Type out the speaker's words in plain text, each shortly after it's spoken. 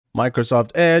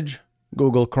Microsoft Edge,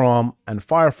 Google Chrome, and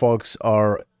Firefox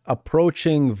are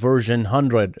approaching version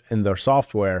 100 in their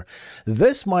software.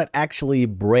 This might actually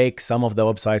break some of the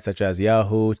websites such as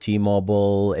Yahoo,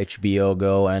 T-Mobile, HBO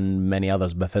Go, and many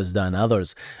others, Bethesda and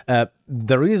others.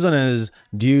 The reason is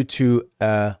due to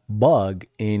a bug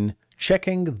in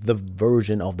checking the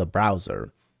version of the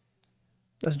browser.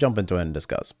 Let's jump into it and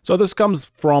discuss. So this comes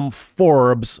from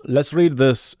Forbes. Let's read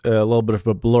this a little bit of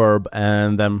a blurb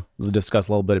and then we'll discuss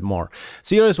a little bit more.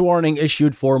 Serious warning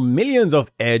issued for millions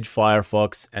of Edge,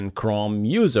 Firefox, and Chrome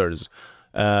users.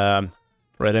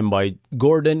 Written by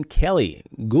Gordon Kelly.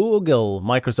 Google,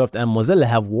 Microsoft, and Mozilla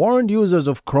have warned users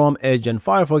of Chrome, Edge, and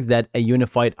Firefox that a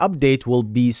unified update will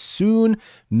soon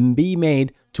be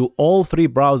made to all three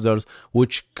browsers,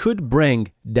 which could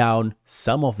bring down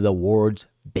some of the world's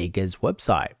biggest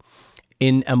website.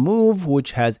 In a move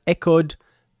which has echoed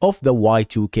of the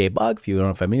Y2K bug. If you're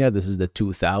not familiar, this is the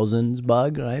 2000s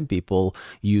bug, right? People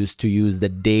used to use the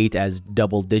date as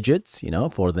double digits,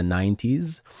 for the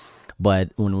 90s.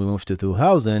 But when we moved to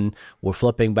 2000, we're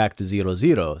flipping back to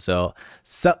 00. So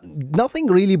nothing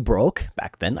really broke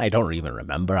back then. I don't even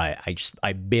remember.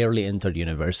 I barely entered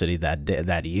university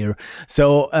that year.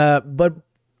 So, but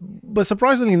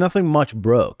surprisingly, nothing much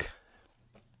broke,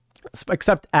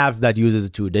 except apps that uses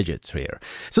 2 digits here.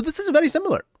 So this is very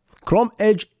similar. Chrome,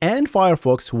 Edge, and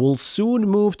Firefox will soon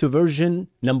move to version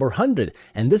number 100,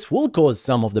 and this will cause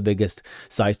some of the biggest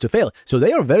sites to fail. So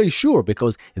they are very sure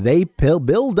because they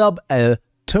build up a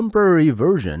temporary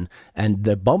version and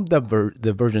they bumped up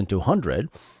the version to 100,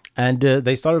 and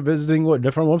they started visiting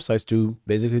different websites to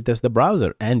basically test the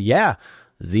browser. And yeah,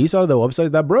 these are the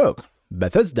websites that broke: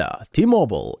 Bethesda,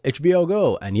 T-Mobile, HBO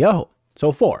Go, and Yahoo.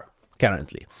 So 4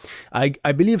 currently.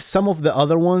 I believe some of the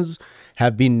other ones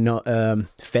have been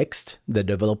fixed. The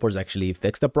developers actually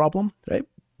fixed the problem, right?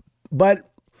 But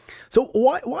so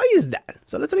why is that?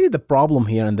 So let's look at the problem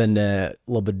here and then a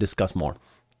little bit discuss more.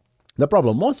 The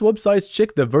problem: most websites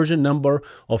check the version number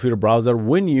of your browser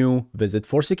when you visit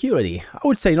for security. I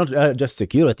would say not just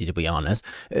security, to be honest.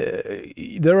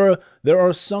 There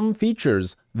are some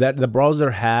features that the browser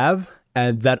have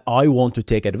and that I want to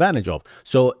take advantage of.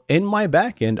 So in my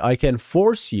backend, I can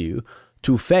force you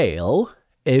to fail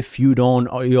if you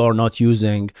are not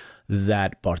using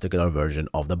that particular version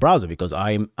of the browser, because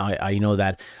I know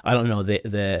that, I don't know,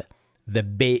 the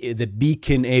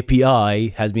beacon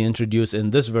API has been introduced in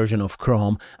this version of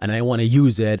Chrome and I want to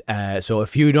use it. So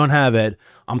if you don't have it,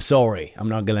 I'm sorry, I'm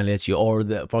not gonna let you. Or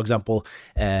for example,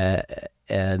 the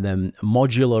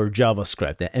modular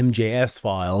JavaScript, the MJS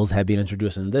files have been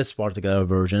introduced in this particular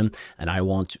version, and I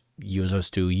want users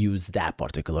to use that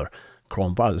particular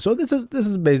Chrome browser. So this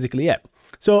is basically it.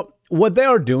 So what they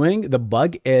are doing, the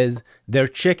bug is they're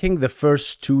checking the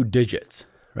first 2 digits,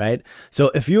 right? So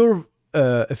if you're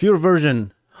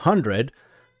version 100,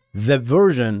 the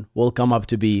version will come up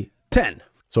to be 10.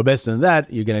 So based on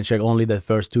that, you're gonna check only the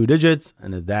first 2 digits,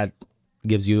 and if that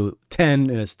gives you 10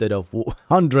 instead of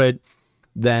 100,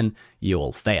 then you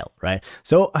will fail, right?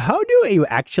 So how do you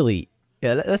actually,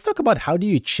 let's talk about how do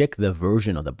you check the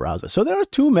version of the browser. So there are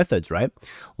 2 methods, right?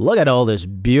 Look at all these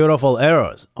beautiful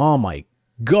arrows. Oh my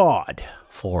God,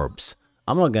 Forbes.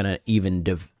 I'm not gonna even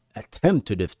attempt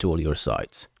to devtool your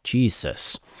sites.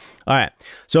 Jesus. All right,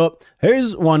 so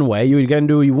here's one way. You can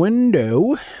do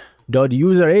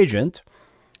window.userAgent,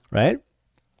 right?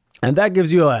 And that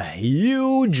gives you a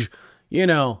huge,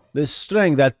 this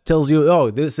string that tells you,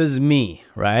 oh, this is me,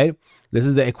 right? This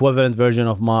is the equivalent version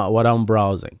of what I'm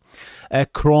browsing. A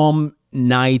Chrome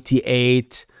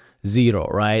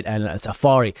 98.0, right? And a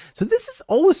Safari. So this is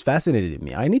always fascinated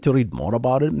me. I need to read more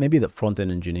about it. Maybe the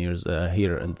front-end engineers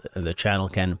here in the channel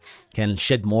can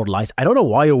shed more light. I don't know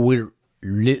why the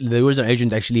user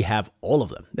agent actually have all of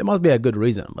them. There must be a good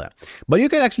reason for that. But you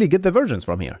can actually get the versions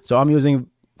from here. So I'm using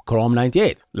Chrome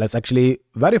 98. Let's actually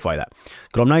verify that.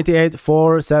 Chrome 98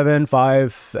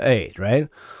 4758, right?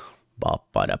 About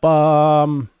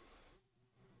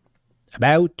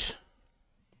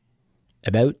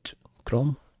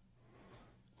Chrome.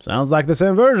 Sounds like the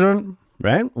same version,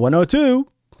 right? 102.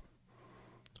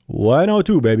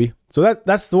 102, baby. So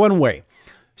that's the one way.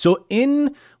 So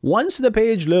once the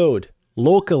page load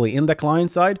locally in the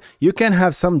client side, you can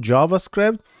have some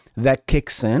JavaScript that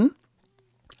kicks in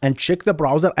and check the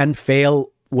browser and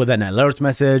fail with an alert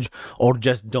message, or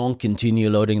just don't continue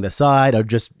loading the site, or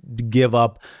just give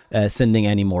up sending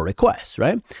any more requests,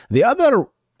 right? The other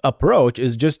approach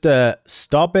is just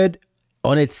stop it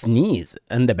on its knees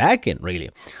in the backend, really.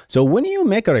 So when you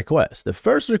make a request, the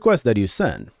first request that you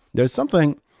send, there's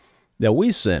something that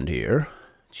we send here.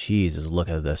 Jesus, look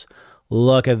at this.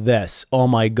 Look at this. Oh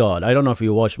my God. I don't know if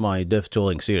you watch my dev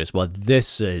tooling series, but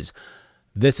this is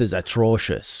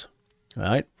atrocious,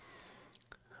 right?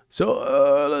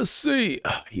 So let's see.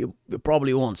 You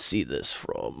probably won't see this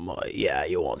from, yeah,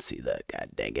 you won't see that. God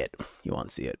dang it. You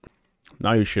won't see it.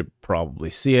 Now you should probably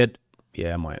see it.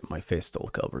 Yeah, my face still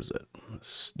covers it.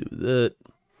 Let's do that.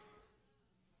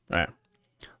 All right.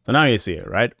 So now you see it,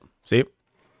 right? See?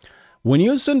 When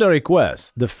you send a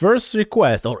request, the first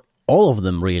request, or all of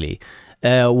them really,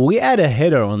 we add a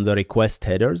header on the request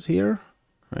headers here,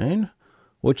 right?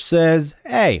 Which says,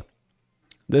 hey,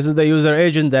 this is the user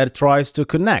agent that tries to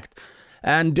connect.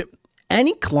 And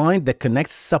any client that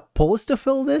connects supposed to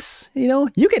fill this,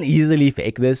 you can easily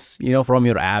fake this, from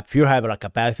your app. If you have like a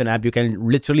Python app, you can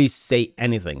literally say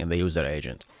anything in the user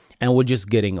agent and we're just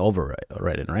getting over it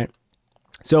already, right?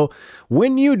 So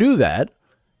when you do that,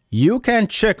 you can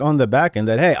check on the backend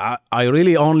that, hey, I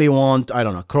really only want, I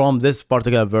don't know, Chrome, this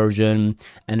particular version.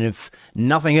 And if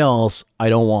nothing else, I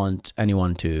don't want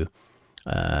anyone to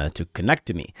connect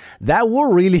to me. That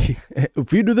will really,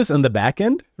 if you do this in the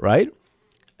backend, right?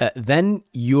 Then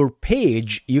your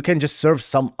page, you can just serve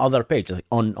some other page, like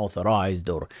unauthorized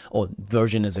or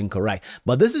version is incorrect.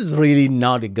 But this is really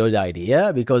not a good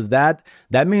idea, because that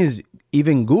means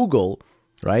even Google,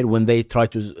 right, when they try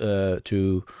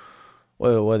to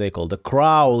what they call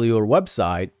crawl your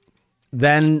website,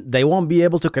 then they won't be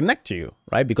able to connect to you,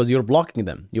 right? Because you're blocking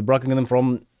them. You're blocking them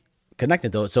from connecting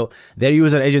to it. So their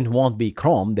user agent won't be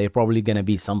Chrome. They're probably going to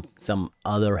be some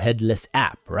other headless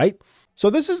app, right? So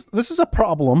this is a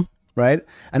problem, right?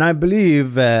 And I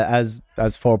believe, as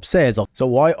Forbes says, so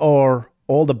why are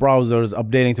all the browsers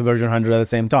updating to version 100 at the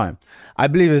same time? I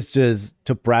believe it's just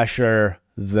to pressure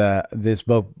this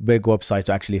big website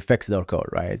to actually fix their code,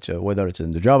 right? So whether it's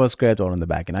in the JavaScript or in the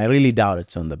backend. I really doubt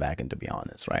it's on the backend, to be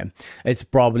honest, right? It's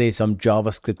probably some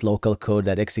JavaScript local code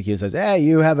that executes as, hey,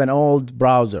 you have an old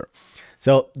browser.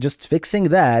 So just fixing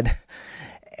that,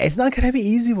 it's not going to be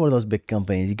easy for those big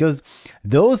companies, because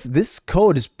this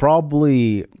code is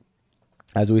probably,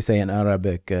 as we say in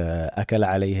Arabic, أكل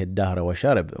عليه الدهر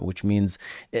وشرب, which means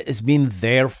it's been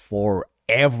there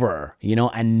forever,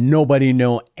 and nobody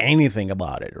know anything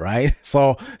about it, right?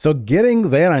 So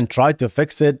getting there and try to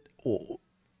fix it,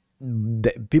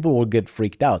 people will get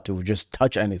freaked out to just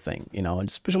touch anything, and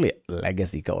especially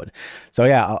legacy code. So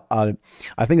yeah,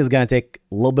 I think it's gonna take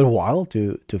a little bit while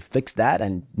to fix that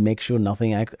and make sure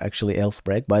nothing actually else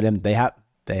break. But they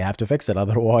have to fix it,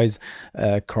 otherwise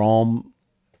Chrome,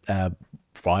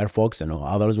 Firefox, and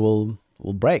others will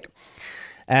break.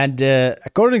 And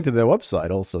according to their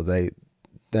website, also they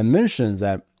mentions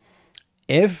that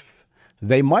if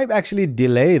they might actually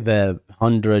delay the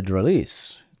 100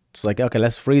 release. It's like, okay,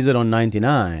 let's freeze it on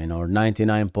 99 or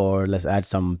 99 port. Let's add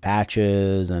some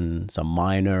patches and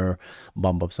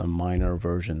bump up some minor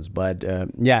versions. But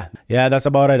yeah, that's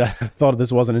about it. I thought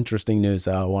this was an interesting news.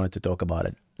 I wanted to talk about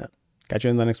it. Catch you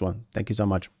in the next one. Thank you so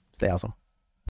much. Stay awesome.